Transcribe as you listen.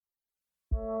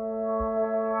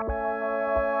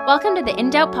Welcome to the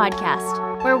In Doubt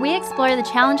podcast, where we explore the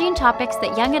challenging topics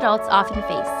that young adults often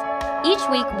face. Each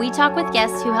week, we talk with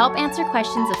guests who help answer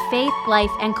questions of faith,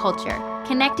 life, and culture,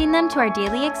 connecting them to our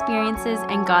daily experiences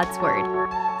and God's Word.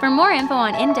 For more info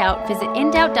on In Doubt, visit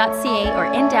indoubt.ca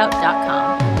or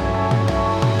indoubt.com.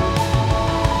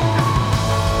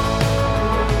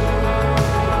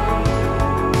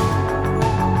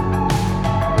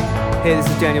 Hey, this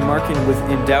is Daniel Markin with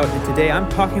In Doubt, and today I'm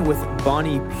talking with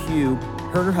Bonnie Pugh.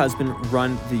 Her and her husband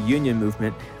run the Union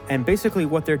Movement, and basically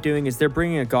what they're doing is they're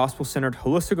bringing a gospel-centered,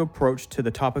 holistic approach to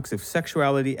the topics of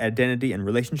sexuality, identity, and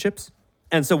relationships.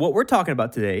 And so what we're talking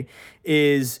about today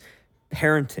is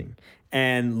parenting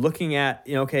and looking at,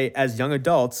 as young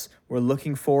adults, we're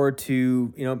looking forward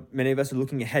to, many of us are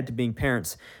looking ahead to being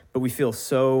parents, but we feel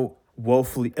so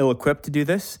woefully ill-equipped to do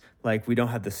this. Like, we don't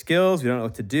have the skills, we don't know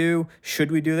what to do. Should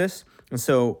we do this? And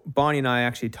so Bonnie and I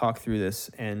actually talk through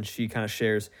this, and she kind of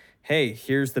shares, hey,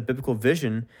 here's the biblical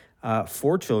vision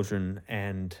for children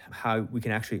and how we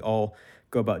can actually all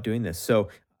go about doing this. So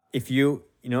if you're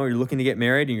looking to get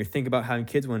married and you're thinking about having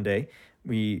kids one day,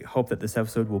 we hope that this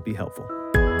episode will be helpful.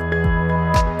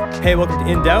 Hey, welcome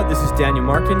to In Doubt. This is Daniel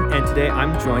Markin, and today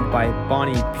I'm joined by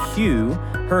Bonnie Pugh.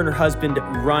 Her and her husband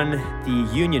run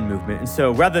the Union Movement. And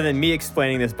so rather than me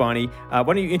explaining this, Bonnie, why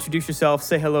don't you introduce yourself,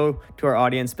 say hello to our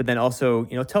audience, but then also,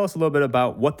 tell us a little bit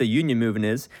about what the Union Movement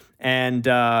is and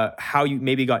how you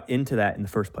maybe got into that in the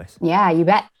first place. Yeah, you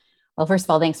bet. Well, first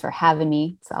of all, thanks for having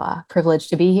me. It's a privilege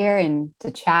to be here and to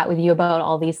chat with you about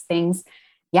all these things.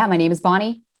 Yeah, my name is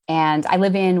Bonnie, and I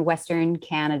live in Western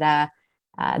Canada,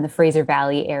 in the Fraser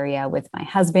Valley area with my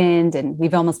husband, and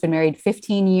we've almost been married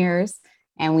 15 years,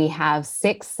 and we have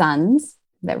 6 sons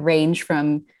that range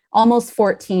from almost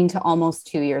 14 to almost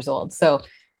 2 years old. So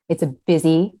it's a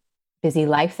busy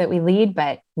life that we lead,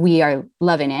 but we are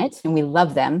loving it and we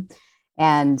love them.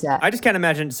 And I can't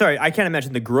imagine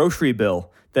the grocery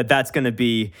bill that's going to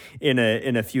be in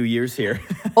a few years here.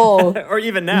 Oh, or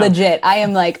even now. Legit. I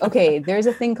am like, okay, there's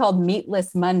a thing called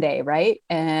Meatless Monday, right?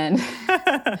 And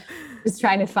just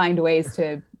trying to find ways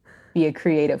to be a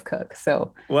creative cook.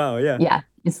 So wow, yeah. Yeah,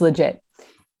 it's legit.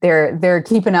 They're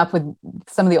keeping up with,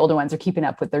 some of the older ones are keeping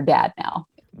up with their dad now.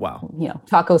 Wow.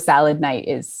 Taco salad night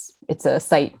it's a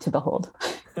sight to behold.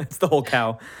 It's the whole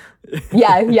cow.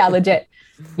 Yeah, legit.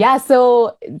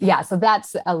 So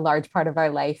that's a large part of our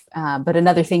life. But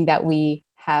another thing that we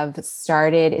have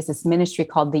started is this ministry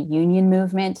called the Union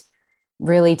Movement,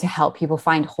 really to help people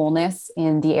find wholeness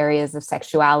in the areas of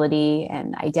sexuality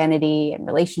and identity and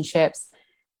relationships,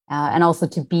 and also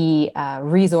to be a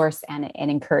resource and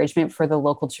encouragement for the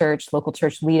local church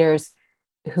leaders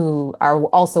who are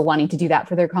also wanting to do that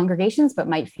for their congregations, but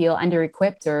might feel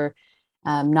under-equipped or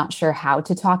not sure how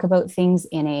to talk about things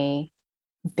in a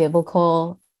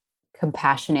biblical,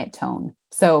 compassionate tone.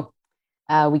 So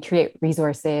we create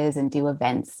resources and do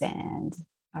events and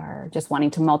are just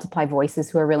wanting to multiply voices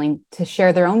who are willing to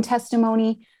share their own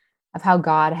testimony of how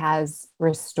God has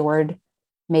restored,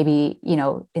 maybe,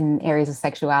 in areas of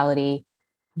sexuality,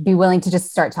 be willing to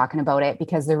just start talking about it,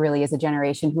 because there really is a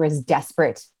generation who is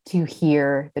desperate to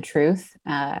hear the truth.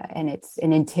 And it's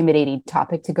an intimidating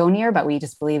topic to go near, but we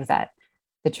just believe that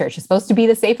the church is supposed to be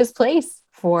the safest place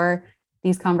for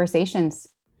these conversations.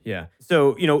 Yeah.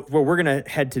 So, where we're going to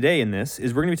head today in this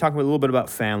is we're going to be talking a little bit about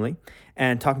family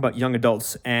and talking about young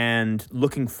adults and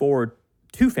looking forward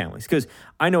to families. Because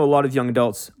I know a lot of young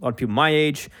adults, a lot of people my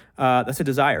age, that's a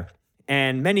desire.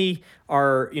 And many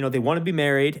are, they want to be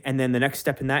married. And then the next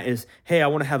step in that is, hey, I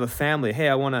want to have a family. Hey,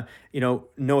 I want to,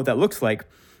 know what that looks like.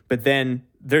 But then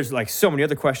there's like so many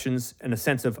other questions in a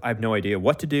sense of, I have no idea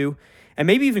what to do. And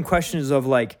maybe even questions of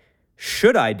like,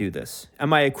 should I do this?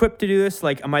 Am I equipped to do this?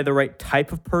 Like, am I the right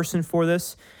type of person for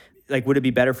this? Like, would it be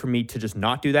better for me to just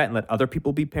not do that and let other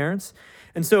people be parents?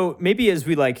 And so maybe as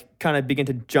we kind of begin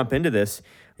to jump into this,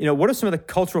 what are some of the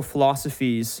cultural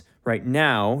philosophies right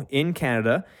now in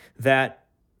Canada that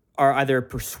are either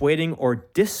persuading or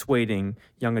dissuading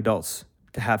young adults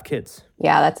to have kids?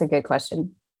 Yeah, that's a good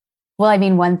question. Well, I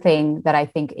mean, one thing that I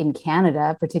think in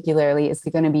Canada particularly is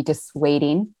going to be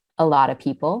dissuading a lot of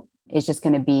people is just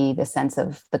going to be the sense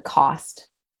of the cost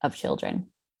of children,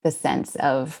 the sense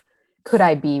of, could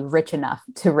I be rich enough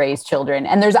to raise children?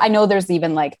 And I know there's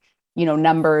even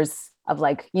numbers of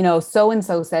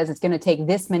so-and-so says it's going to take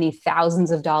this many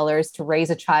thousands of dollars to raise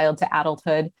a child to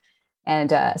adulthood.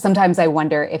 And sometimes I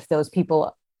wonder if those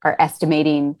people are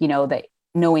estimating, that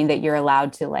knowing that you're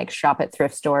allowed to shop at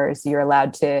thrift stores, you're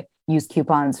allowed to use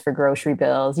coupons for grocery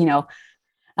bills,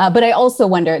 but I also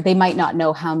wonder, they might not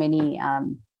know how many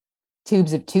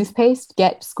tubes of toothpaste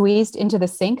get squeezed into the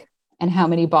sink and how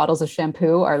many bottles of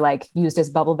shampoo are used as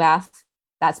bubble bath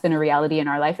that's been a reality in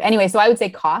our life. Anyway, so I would say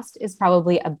cost is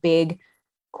probably a big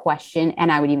question.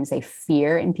 And I would even say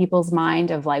fear in people's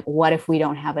mind of like, what if we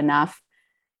don't have enough?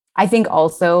 I think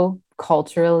also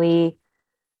culturally,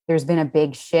 there's been a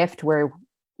big shift where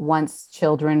once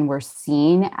children were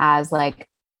seen as like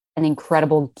an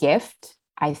incredible gift,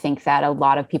 I think that a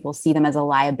lot of people see them as a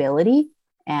liability.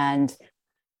 And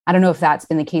I don't know if that's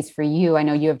been the case for you. I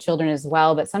know you have children as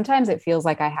well, but sometimes it feels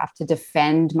like I have to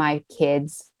defend my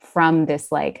kids from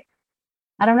this, like,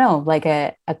 I don't know, like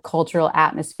a cultural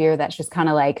atmosphere that's just kind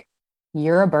of like,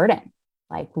 you're a burden,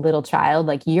 like little child,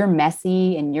 like you're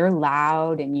messy and you're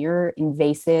loud and you're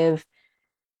invasive.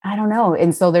 I don't know.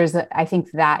 And so I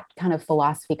think that kind of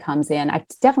philosophy comes in. I've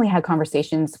definitely had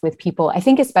conversations with people. I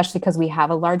think especially because we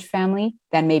have a large family,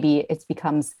 then maybe it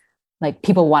becomes like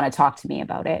people want to talk to me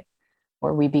about it,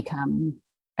 or we become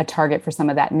a target for some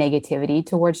of that negativity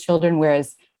towards children.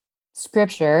 Whereas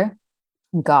scripture,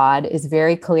 God is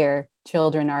very clear.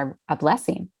 Children are a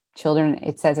blessing. Children,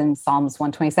 it says in Psalms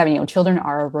 127, children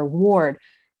are a reward.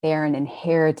 They are an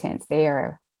inheritance. They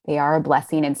are a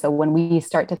blessing. And so when we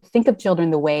start to think of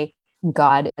children the way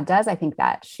God does, I think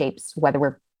that shapes whether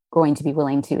we're going to be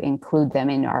willing to include them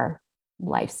in our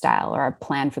lifestyle or our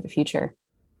plan for the future.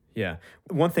 Yeah.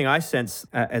 One thing I sense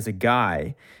as a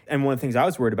guy, and one of the things I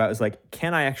was worried about is like,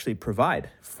 can I actually provide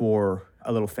for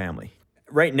a little family?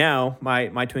 Right now,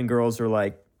 my twin girls are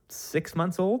like 6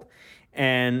 months old,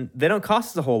 and they don't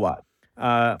cost us a whole lot.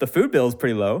 The food bill is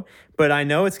pretty low, but I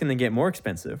know it's going to get more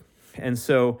expensive. And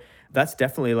so that's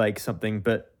definitely like something,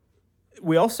 but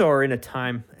we also are in a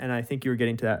time, and I think you were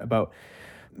getting to that, about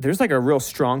there's like a real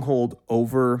stronghold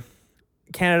over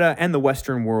Canada and the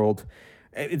Western world,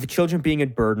 the children being a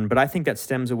burden, but I think that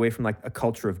stems away from like a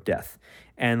culture of death.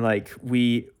 And like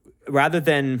we, rather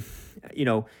than,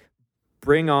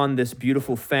 bring on this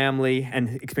beautiful family and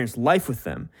experience life with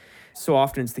them, so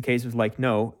often it's the case of like,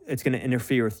 no, it's going to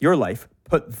interfere with your life,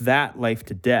 put that life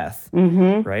to death,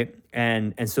 right?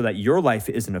 And so that your life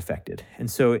isn't affected. And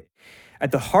so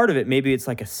at the heart of it, maybe it's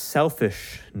like a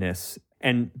selfishness,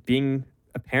 and being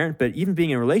a parent, but even being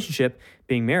in a relationship,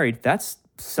 being married, that's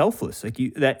selfless. Like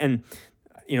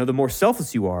the more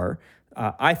selfless you are,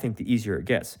 I think the easier it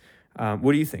gets.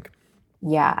 What do you think?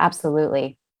 Yeah,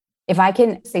 absolutely. If I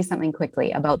can say something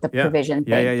quickly about the provision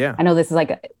thing. Yeah. I know this is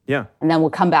like, and then we'll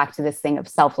come back to this thing of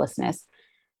selflessness.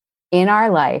 In our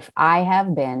life, we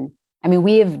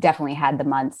have definitely had the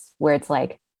months where it's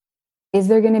like, is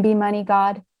there going to be money,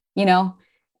 God? The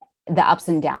ups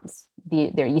and downs.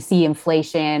 There you see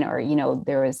inflation, or,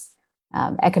 there was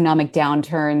economic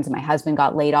downturns. My husband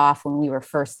got laid off when we were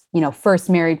first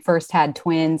married, first had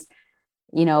twins.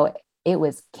 It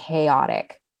was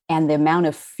chaotic. And the amount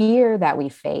of fear that we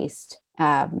faced,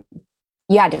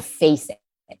 you had to face it.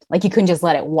 Like you couldn't just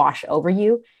let it wash over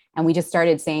you. And we just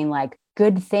started saying like,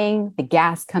 good thing the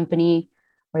gas company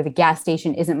or the gas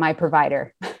station isn't my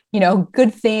provider.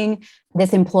 Good thing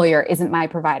this employer isn't my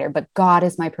provider, but God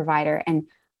is my provider. And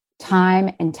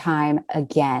time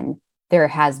again, there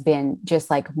has been just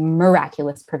like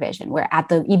miraculous provision where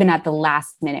even at the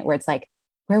last minute where it's like,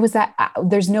 where was that?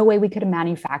 There's no way we could have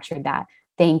manufactured that.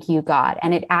 Thank you, God.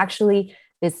 And it actually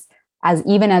is,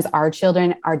 even as our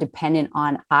children are dependent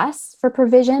on us for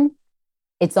provision,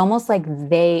 it's almost like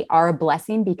they are a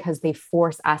blessing because they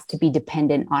force us to be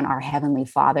dependent on our Heavenly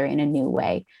Father in a new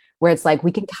way, where it's like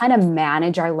we can kind of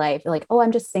manage our life. Like, oh,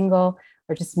 I'm just single,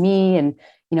 or just me and,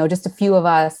 just a few of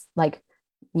us, like,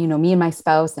 me and my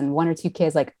spouse and 1 or 2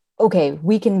 kids, like, okay,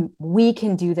 we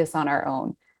can do this on our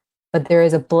own. But there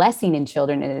is a blessing in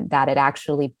children in that it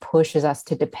actually pushes us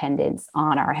to dependence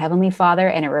on our Heavenly Father,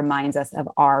 and it reminds us of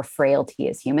our frailty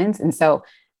as humans. And so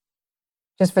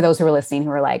just for those who are listening, who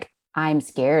are like, I'm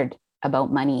scared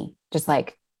about money, just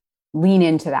like lean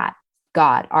into that.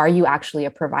 God, are you actually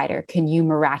a provider? Can you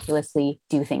miraculously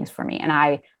do things for me? And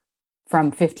I,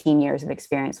 from 15 years of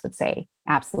experience, would say,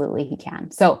 absolutely, he can.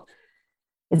 So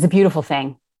it's a beautiful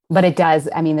thing, but it does.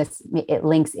 It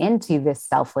links into this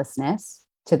selflessness,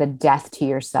 to the death to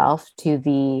yourself, to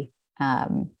the,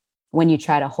 when you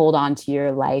try to hold on to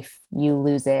your life, you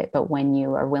lose it. But when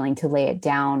you are willing to lay it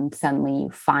down, suddenly you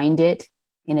find it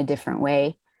in a different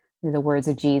way, the words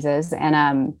of Jesus.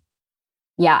 And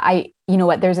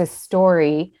there's a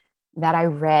story that I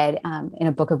read in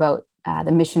a book about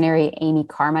the missionary Amy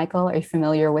Carmichael. Are you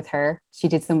familiar with her? She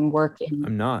did some work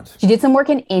I'm not. She did some work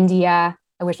in India.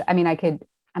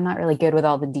 I'm not really good with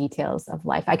all the details of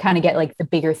life. I kind of get like the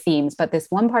bigger themes, but this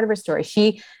one part of her story,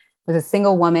 she was a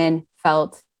single woman,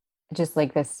 felt just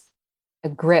like this,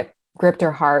 gripped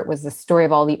her heart, was the story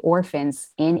of all the orphans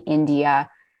in India,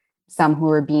 some who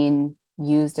were being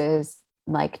used as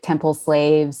like temple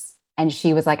slaves, And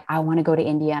she was like, I want to go to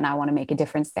India and I want to make a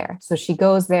difference there. So she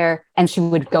goes there and she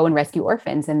would go and rescue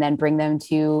orphans and then bring them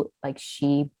to, like,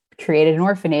 she created an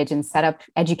orphanage and set up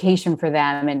education for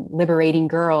them and liberating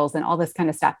girls and all this kind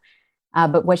of stuff.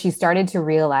 But what she started to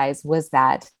realize was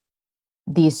that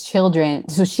these children,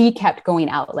 so she kept going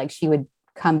out, like she would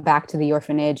come back to the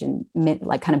orphanage and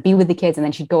like kind of be with the kids. And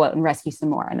then she'd go out and rescue some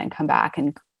more and then come back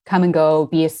and come and go,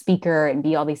 be a speaker and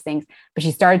be all these things. But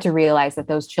she started to realize that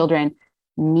those children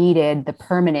needed the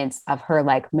permanence of her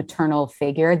like maternal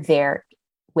figure there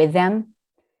with them.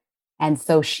 And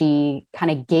so she kind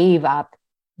of gave up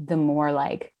the more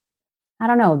like, I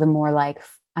don't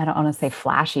want to say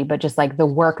flashy, but just like the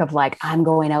work of like, I'm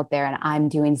going out there and I'm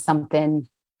doing something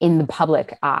in the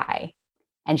public eye.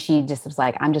 And she just was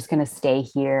like, I'm just going to stay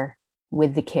here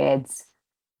with the kids.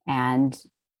 And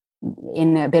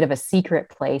in a bit of a secret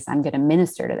place, I'm going to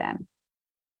minister to them.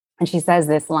 And she says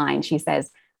this line, she says,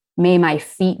 may my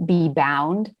feet be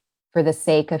bound for the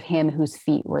sake of him whose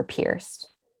feet were pierced.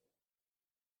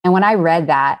 And when I read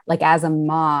that, like as a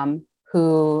mom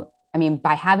who, I mean,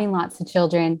 by having lots of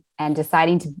children and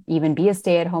deciding to even be a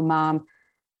stay-at-home mom,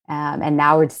 and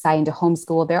now we're deciding to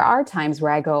homeschool, there are times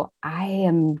where I go, I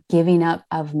am giving up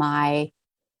of my,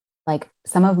 like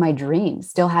some of my dreams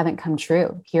still haven't come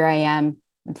true. Here I am,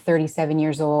 I'm 37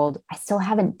 years old. I still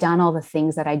haven't done all the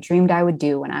things that I dreamed I would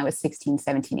do when I was 16,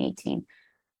 17, 18.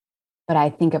 But I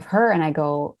think of her and I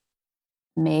go,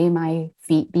 may my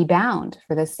feet be bound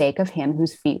for the sake of him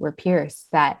whose feet were pierced,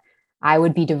 that I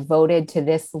would be devoted to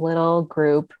this little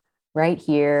group right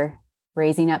here,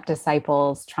 raising up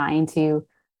disciples, trying to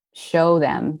show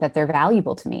them that they're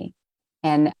valuable to me.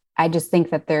 And I just think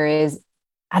that there's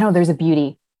a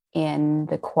beauty in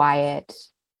the quiet,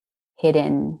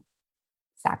 hidden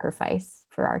sacrifice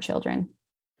for our children.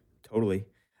 Totally.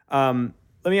 Let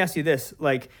me ask you this,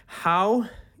 like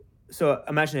so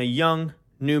imagine a young,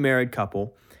 new married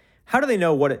couple. How do they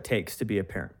know what it takes to be a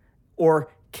parent? Or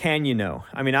can you know?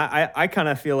 I mean, I kind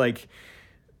of feel like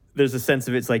there's a sense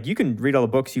of it's like you can read all the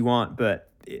books you want, but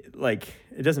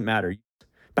it doesn't matter.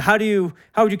 But how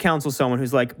would you counsel someone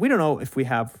who's like, we don't know if we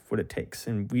have what it takes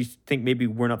and we think maybe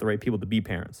we're not the right people to be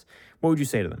parents? What would you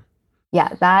say to them?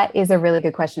 Yeah, that is a really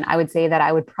good question. I would say that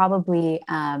I would probably,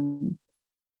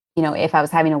 if I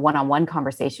was having a one-on-one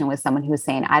conversation with someone who was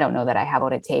saying, I don't know that I have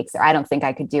what it takes, or I don't think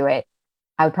I could do it,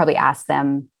 I would probably ask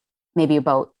them maybe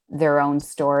about their own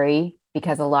story,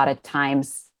 because a lot of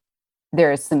times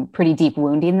there's some pretty deep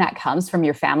wounding that comes from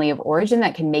your family of origin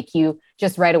that can make you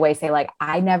just right away say, like,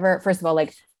 first of all,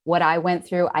 like what I went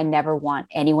through, I never want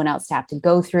anyone else to have to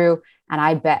go through. And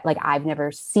I bet, like, I've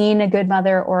never seen a good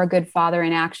mother or a good father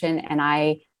in action, and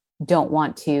I don't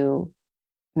want to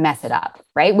mess it up.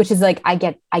 Right. Which is like, I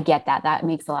get that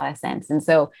makes a lot of sense. And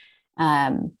so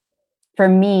for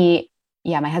me,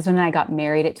 yeah, my husband and I got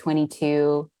married at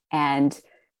 22, and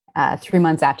 3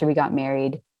 months after we got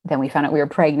married, then we found out we were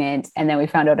pregnant, and then we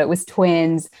found out it was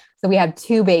twins. So we had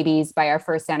 2 babies by our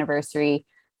first anniversary,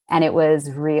 and it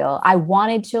was real. I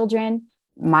wanted children.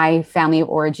 My family of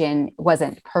origin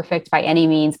wasn't perfect by any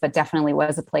means, but definitely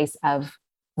was a place of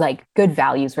like good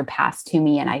values were passed to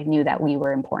me. And I knew that we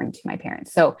were important to my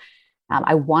parents. So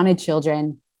I wanted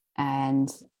children and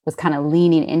was kind of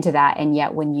leaning into that. And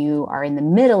yet when you are in the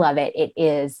middle of it, it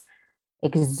is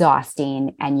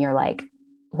exhausting. And you're like,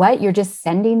 what? You're just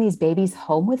sending these babies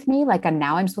home with me? Like, and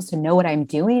now I'm supposed to know what I'm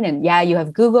doing. And yeah, you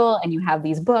have Google and you have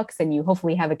these books and you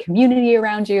hopefully have a community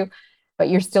around you, but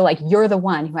you're still like, you're the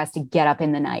one who has to get up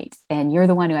in the night, and you're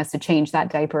the one who has to change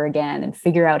that diaper again and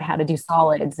figure out how to do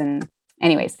solids. And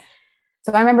anyways,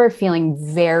 so I remember feeling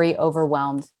very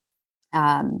overwhelmed.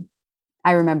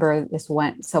 I remember this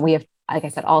one. So we have, like I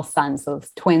said, all sons. So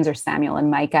twins are Samuel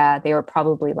and Micah. They were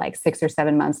probably like 6 or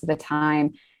 7 months at the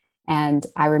time. And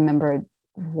I remember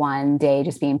one day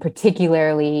just being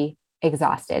particularly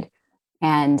exhausted.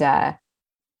 And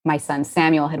my son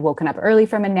Samuel had woken up early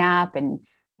from a nap, and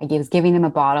I was giving him a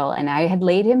bottle, and I had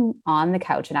laid him on the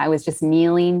couch, and I was just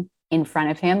kneeling in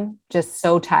front of him, just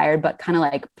so tired, but kind of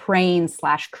like praying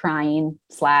 / crying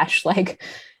 / like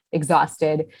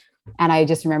exhausted. And I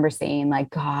just remember saying,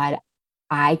 like, God,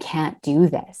 I can't do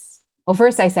this. Well,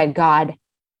 first I said, God,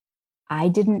 I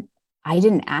didn't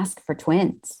ask for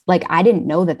twins. Like, I didn't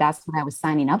know that that's what I was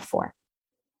signing up for.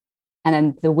 And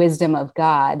then the wisdom of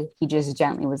God, he just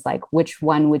gently was like, which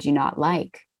one would you not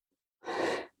like?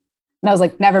 And I was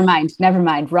like, never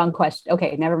mind, wrong question.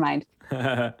 Okay, never mind.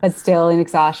 But still in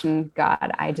exhaustion,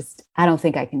 God, I don't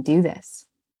think I can do this,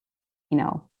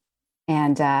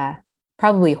 and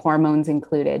probably hormones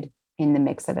included in the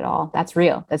mix of it all. That's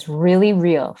real. That's really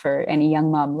real for any young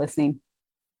mom listening.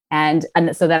 And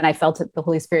so then I felt the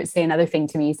Holy Spirit say another thing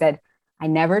to me. He said, I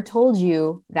never told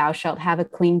you thou shalt have a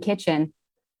clean kitchen.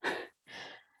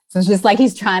 So it's just like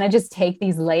he's trying to just take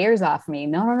these layers off me.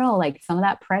 No. Like some of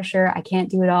that pressure, I can't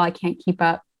do it all. I can't keep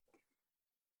up.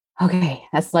 Okay,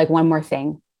 that's like one more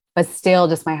thing. But still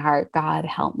just my heart, God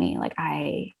help me. Like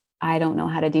I don't know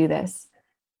how to do this.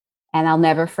 And I'll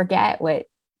never forget what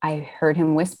I heard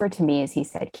him whisper to me as he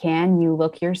said, can you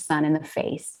look your son in the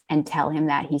face and tell him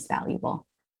that he's valuable?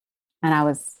 And I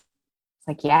was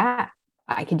like, yeah,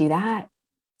 I could do that.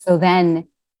 So then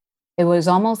it was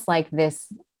almost like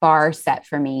this bar set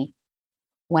for me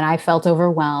when I felt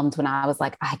overwhelmed, when I was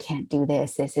like, I can't do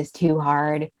this. This is too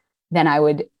hard. Then I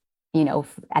would,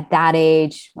 at that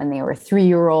age, when they were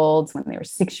 3-year-olds, when they were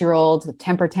 6-year-olds with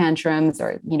temper tantrums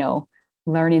or,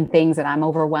 learning things and I'm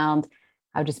overwhelmed,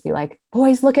 I would just be like,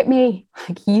 boys, look at me.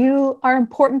 Like, you are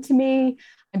important to me.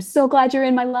 I'm so glad you're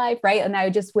in my life. Right. And I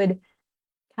just would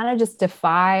kind of just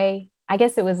defy, I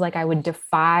guess it was like I would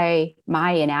defy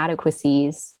my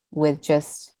inadequacies with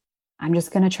just, I'm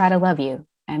just going to try to love you.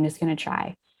 I'm just going to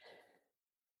try.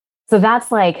 So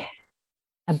that's like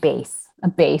a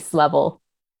base level.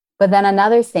 But then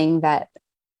another thing that,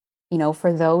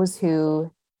 for those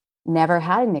who never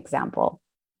had an example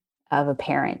of a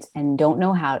parent and don't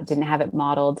know how, didn't have it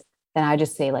modeled, then I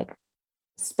just say like,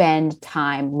 spend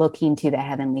time looking to the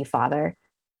Heavenly Father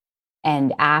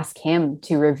and ask him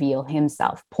to reveal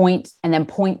himself, point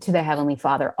to the Heavenly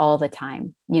Father all the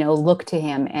time, look to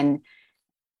him and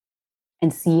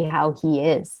see how he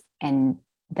is, and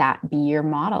that be your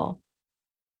model.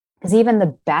 Because even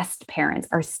the best parents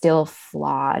are still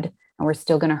flawed, and we're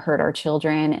still going to hurt our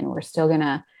children, and we're still going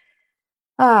to,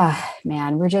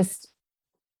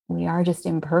 we are just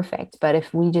imperfect. But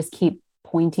if we just keep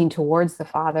pointing towards the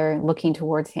Father, looking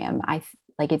towards him,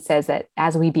 like it says that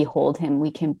as we behold him,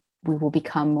 we will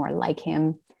become more like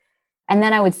him. And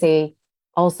then I would say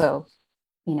also,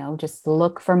 just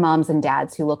look for moms and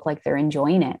dads who look like they're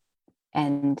enjoying it,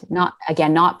 and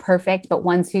not perfect, but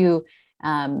ones who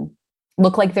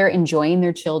look like they're enjoying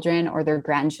their children or their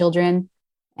grandchildren,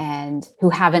 and who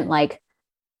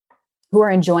are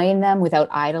enjoying them without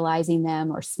idolizing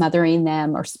them or smothering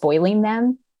them or spoiling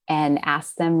them, and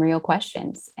ask them real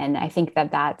questions. And I think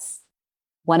that that's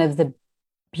one of the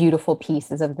beautiful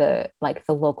pieces of the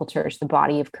local church, the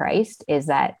body of Christ, is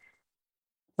that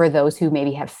for those who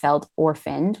maybe have felt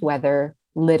orphaned, whether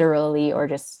literally or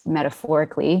just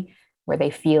metaphorically, where they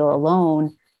feel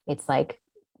alone, it's like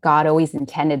God always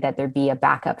intended that there be a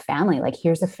backup family. Like,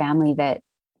 here's a family that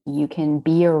you can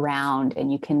be around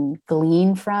and you can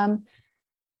glean from.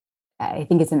 I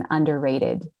think it's an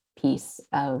underrated piece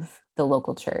of the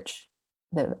local church,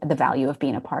 the value of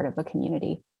being a part of a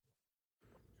community.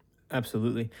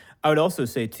 Absolutely. I would also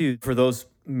say too, for those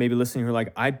maybe listening who are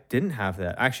like, I didn't have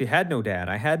that. I actually had no dad.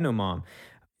 I had no mom.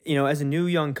 As a new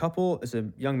young couple, as a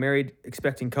young married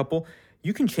expecting couple,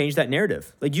 you can change that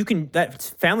narrative. Like, that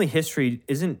family history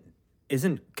isn't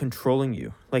controlling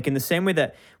you. Like, in the same way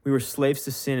that we were slaves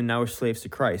to sin and now we're slaves to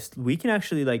Christ, we can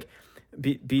actually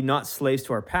be not slaves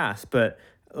to our past, but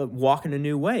walk in a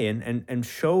new way and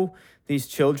show these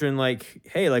children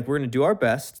hey, we're going to do our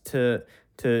best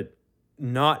to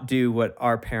not do what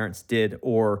our parents did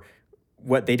or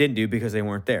what they didn't do because they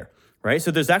weren't there. Right.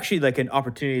 So there's actually an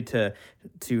opportunity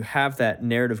to have that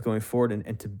narrative going forward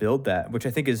and to build that, which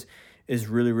I think is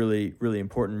really, really, really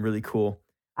important, really cool.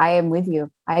 I am with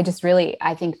you. I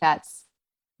think that's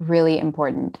really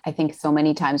important. I think so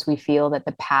many times we feel that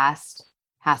the past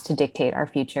has to dictate our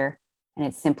future, and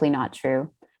it's simply not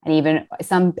true. And even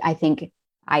I'm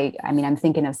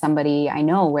thinking of somebody I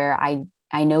know where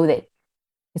I know that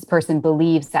this person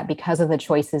believes that because of the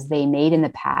choices they made in the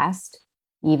past,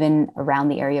 even around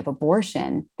the area of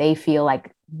abortion, they feel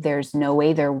like there's no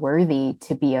way they're worthy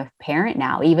to be a parent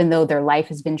now, even though their life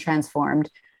has been transformed.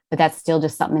 But that's still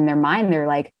just something in their mind. They're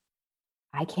like,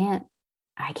 I can't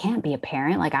be a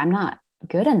parent. Like, I'm not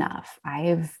good enough.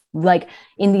 I've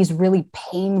in these really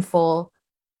painful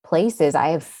places, I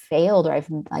have failed or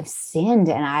I've sinned.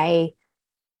 And I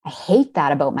hate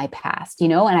that about my past,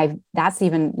 and that's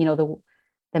even,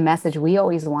 the message we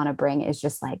always want to bring is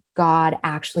just God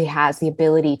actually has the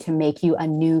ability to make you a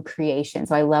new creation.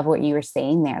 So I love what you were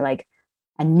saying there,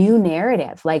 a new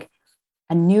narrative,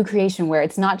 a new creation where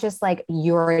it's not just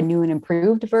you're a new and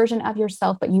improved version of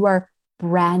yourself, but you are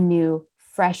brand new,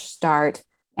 fresh start.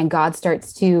 And God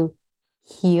starts to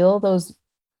heal those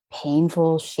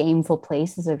painful, shameful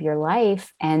places of your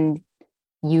life. And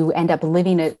you end up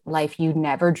living a life you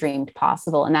never dreamed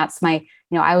possible. And that's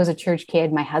I was a church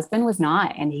kid. My husband was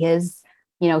not. And his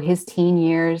teen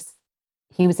years,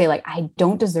 he would say I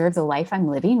don't deserve the life I'm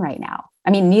living right now.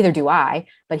 I mean, neither do I,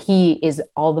 but he is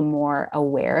all the more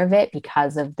aware of it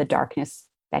because of the darkness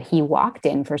that he walked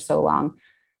in for so long.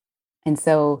 And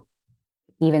so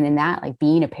even in that, like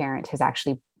being a parent has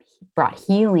actually brought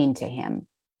healing to him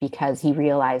because he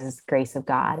realizes the grace of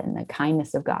God and the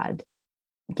kindness of God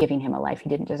giving him a life he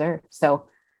didn't deserve. So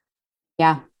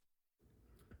yeah.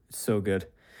 So good.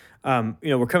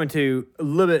 We're coming to a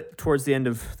little bit towards the end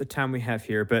of the time we have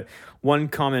here, but one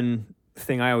common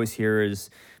thing I always hear is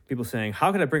people saying,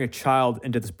 how could I bring a child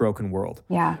into this broken world?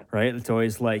 Yeah. Right? It's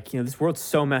always like, this world's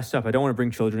so messed up. I don't want to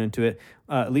bring children into it.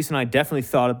 Lisa and I definitely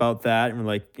thought about that. And we're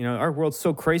like, our world's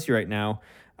so crazy right now,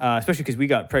 especially because we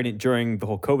got pregnant during the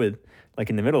whole COVID, like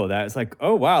in the middle of that. It's like,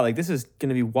 oh, wow, like this is going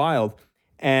to be wild.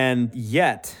 And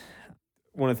yet,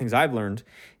 one of the things I've learned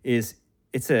is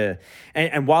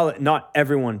and while not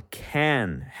everyone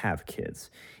can have kids,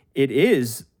 it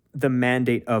is the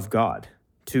mandate of God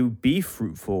to be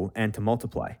fruitful and to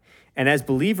multiply. And as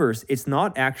believers, it's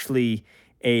not actually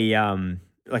a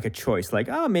like a choice, like,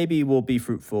 oh, maybe we'll be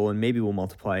fruitful and maybe we'll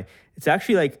multiply. It's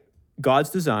actually like God's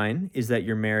design is that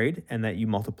you're married and that you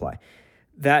multiply.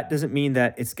 That doesn't mean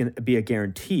that it's going to be a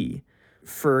guarantee.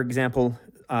 For example,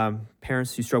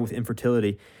 parents who struggle with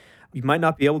infertility, you might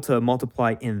not be able to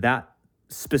multiply in that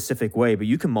specific way, but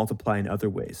you can multiply in other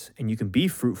ways and you can be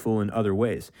fruitful in other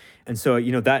ways. And so,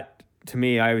 that to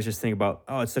me, I was just thinking about,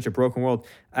 oh, it's such a broken world.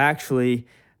 Actually,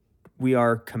 we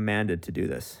are commanded to do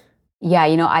this. Yeah.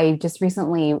 I just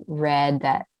recently read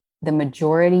that the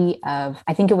majority of,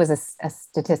 I think it was a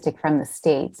statistic from the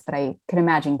States, but I can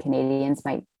imagine Canadians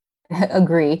might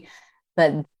agree,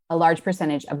 but a large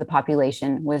percentage of the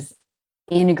population was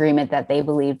in agreement that they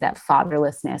believed that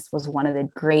fatherlessness was one of the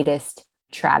greatest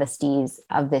travesties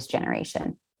of this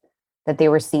generation, that they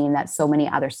were seeing that so many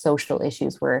other social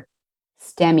issues were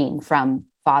stemming from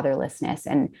fatherlessness.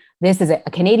 And this is a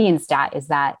Canadian stat, is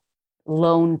that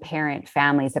lone parent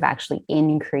families have actually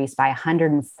increased by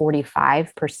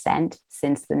 145%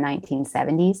 since the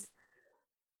 1970s.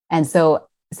 And so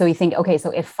you think, okay, so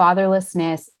if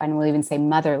fatherlessness, and we'll even say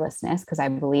motherlessness, because I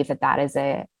believe that is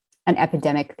an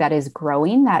epidemic that is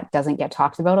growing, that doesn't get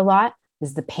talked about a lot,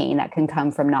 is the pain that can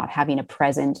come from not having a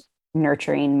present,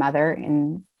 nurturing mother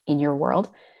in your world.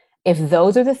 If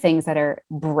those are the things that are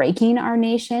breaking our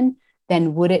nation,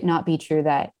 then would it not be true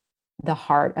that the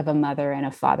heart of a mother and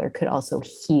a father could also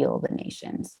heal the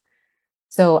nations?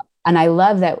 So, and I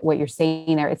love that what you're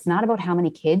saying there, it's not about how many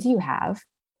kids you have.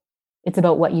 It's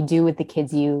about what you do with the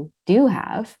kids you do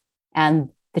have and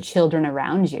the children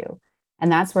around you.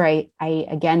 And that's where I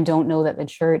again, don't know that the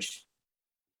church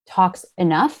talks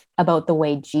enough about the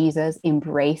way Jesus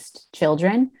embraced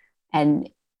children, and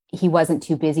he wasn't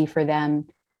too busy for them.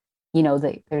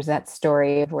 There's that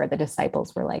story of where the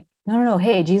disciples were like, no,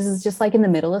 hey, Jesus is just like in the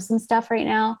middle of some stuff right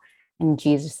now. And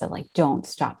Jesus said, like, don't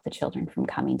stop the children from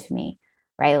coming to me,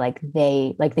 right? Like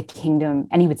the kingdom,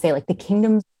 and he would say, like, the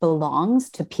kingdom belongs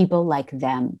to people like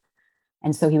them.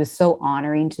 And so he was so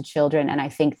honoring to children. And I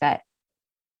think that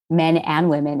men and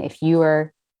women,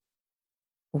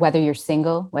 whether you're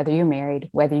single, whether you're married,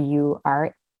 whether you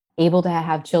are able to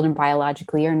have children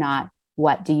biologically or not,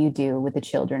 what do you do with the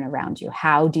children around you?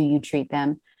 How do you treat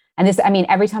them? And this,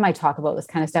 every time I talk about this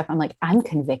kind of stuff, I'm like, I'm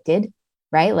convicted,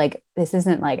 right? Like, this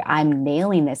isn't like I'm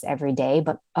nailing this every day,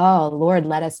 but oh Lord,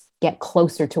 let us get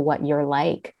closer to what you're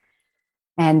like.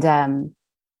 And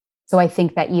so I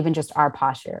think that even just our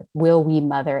posture, will we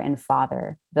mother and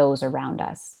father those around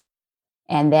us?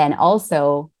 And then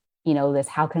also, this,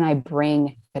 how can I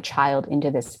bring a child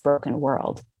into this broken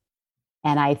world?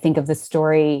 And I think of the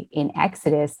story in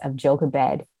Exodus of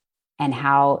Jochebed, and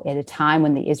how at a time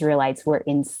when the Israelites were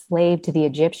enslaved to the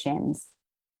Egyptians,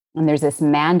 and there's this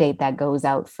mandate that goes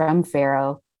out from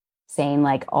Pharaoh saying,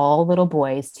 like, all little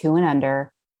boys 2 and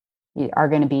under are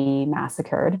going to be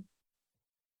massacred.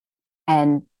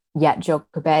 And yet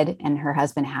Jochebed and her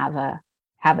husband have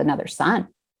another son,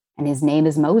 and his name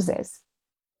is Moses.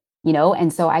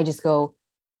 And so I just go,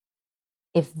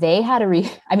 if they had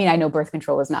I know birth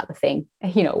control is not the thing,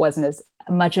 it wasn't as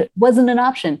much, it wasn't an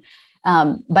option.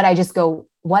 But I just go,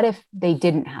 what if they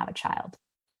didn't have a child?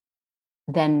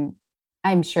 Then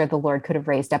I'm sure the Lord could have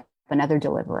raised up another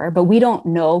deliverer, but we don't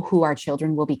know who our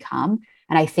children will become.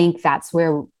 And I think that's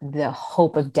where the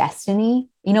hope of destiny,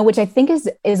 which I think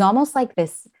is almost like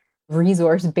this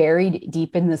resource buried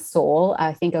deep in the soul,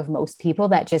 I think, of most people,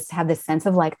 that just have this sense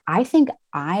of like, I think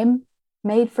I'm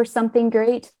made for something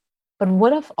great, but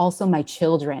what if also my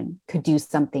children could do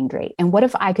something great? And what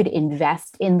if I could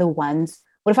invest in what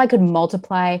if I could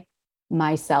multiply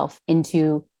myself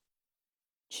into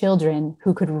children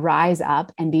who could rise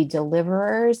up and be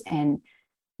deliverers, and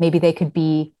maybe they could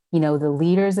be the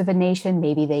leaders of a nation.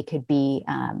 Maybe they could be,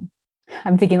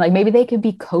 I'm thinking like maybe they could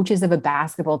be coaches of a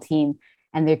basketball team,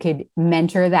 and they could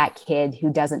mentor that kid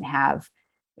who doesn't have,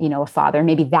 a father.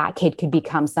 Maybe that kid could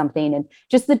become something, and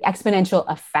just the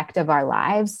exponential effect of our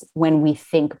lives when we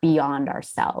think beyond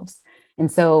ourselves.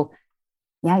 And so,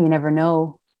 yeah, you never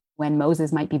know when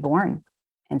Moses might be born.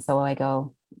 And so I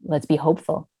go, let's be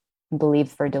hopeful and believe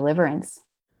for deliverance.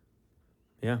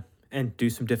 Yeah. And do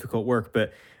some difficult work.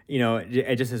 But,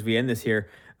 just as we end this here,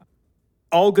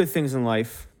 all good things in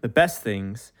life, the best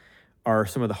things are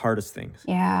some of the hardest things.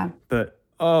 Yeah. But,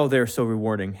 they're so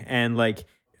rewarding. And like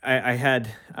I had,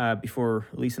 before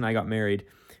Lisa and I got married,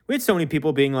 we had so many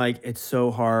people being like, it's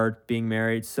so hard being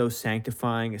married, so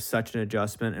sanctifying, it's such an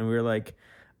adjustment. And we were like,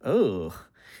 oh.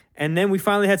 And then we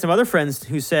finally had some other friends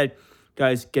who said,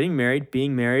 guys, getting married,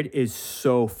 being married is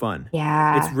so fun.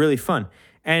 Yeah. It's really fun.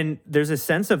 And there's a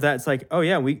sense of that. It's like, oh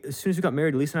yeah, as soon as we got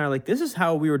married, Lisa and I are like, this is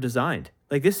how we were designed.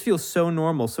 Like, this feels so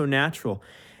normal, so natural.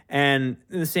 And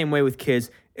in the same way with kids,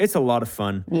 it's a lot of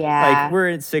fun. Yeah. Like, we're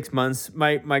in 6 months.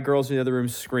 My girls in the other room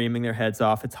screaming their heads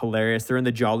off. It's hilarious. They're in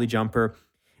the Jolly Jumper.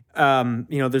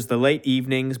 There's the late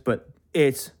evenings, but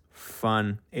it's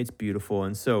fun. It's beautiful.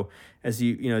 And so as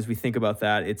as we think about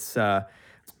that, it's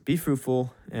be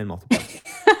fruitful and multiply.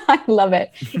 I love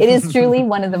it. It is truly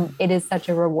it is such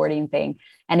a rewarding thing.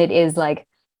 And it is like,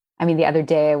 the other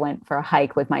day I went for a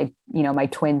hike with my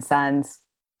twin sons,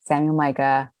 Samuel and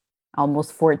Micah,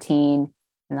 almost 14.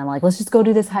 And I'm like, let's just go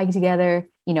do this hike together,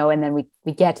 and then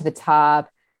we get to the top,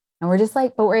 and we're just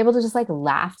like, but we're able to just like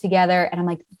laugh together. And I'm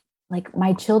like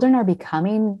my children are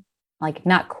becoming, like,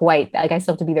 not quite, like I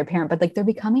still have to be their parent, but like they're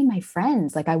becoming my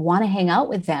friends. Like, I want to hang out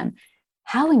with them.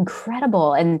 How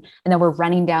incredible. And then we're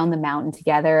running down the mountain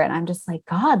together. And I'm just like,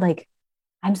 God, like,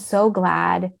 I'm so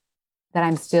glad that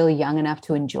I'm still young enough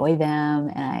to enjoy them.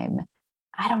 And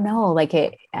I don't know, like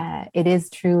it is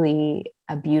truly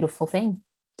a beautiful thing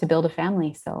to build a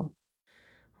family. So,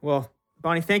 well,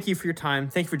 Bonnie, thank you for your time.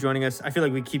 Thank you for joining us. I feel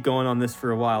like we keep going on this for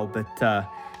a while, but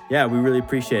yeah, we really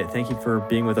appreciate it. Thank you for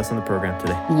being with us on the program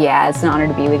today. Yeah, it's an honor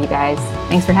to be with you guys.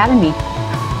 Thanks for having me.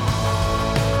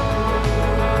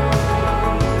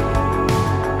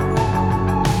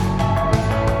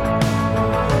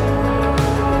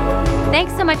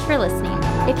 Thanks so much for listening.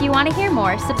 If you want to hear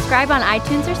more, subscribe on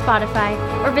iTunes or Spotify,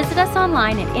 or visit us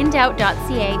online at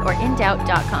indoubt.ca or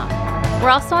indoubt.com. We're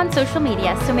also on social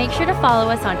media, so make sure to follow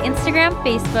us on Instagram,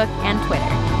 Facebook, and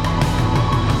Twitter.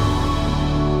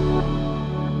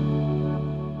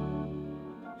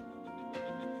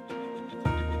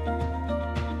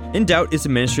 In Doubt is a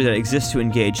ministry that exists to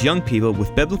engage young people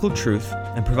with biblical truth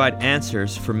and provide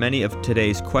answers for many of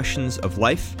today's questions of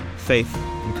life, faith,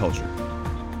 and culture.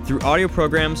 Through audio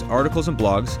programs, articles, and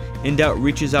blogs, In Doubt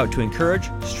reaches out to encourage,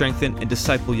 strengthen, and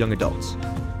disciple young adults.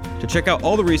 To check out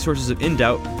all the resources of In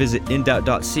Doubt, visit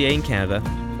indoubt.ca in Canada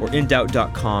or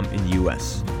indoubt.com in the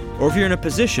US. Or if you're in a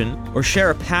position or share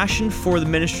a passion for the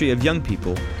ministry of young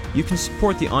people, you can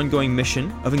support the ongoing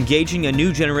mission of engaging a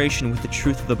new generation with the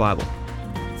truth of the Bible.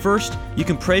 First, you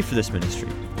can pray for this ministry.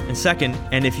 And second,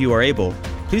 and if you are able,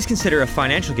 please consider a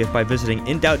financial gift by visiting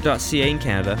indoubt.ca in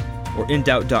Canada or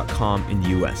indoubt.com in the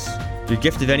US. Your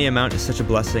gift of any amount is such a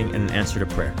blessing and an answer to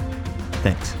prayer.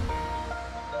 Thanks.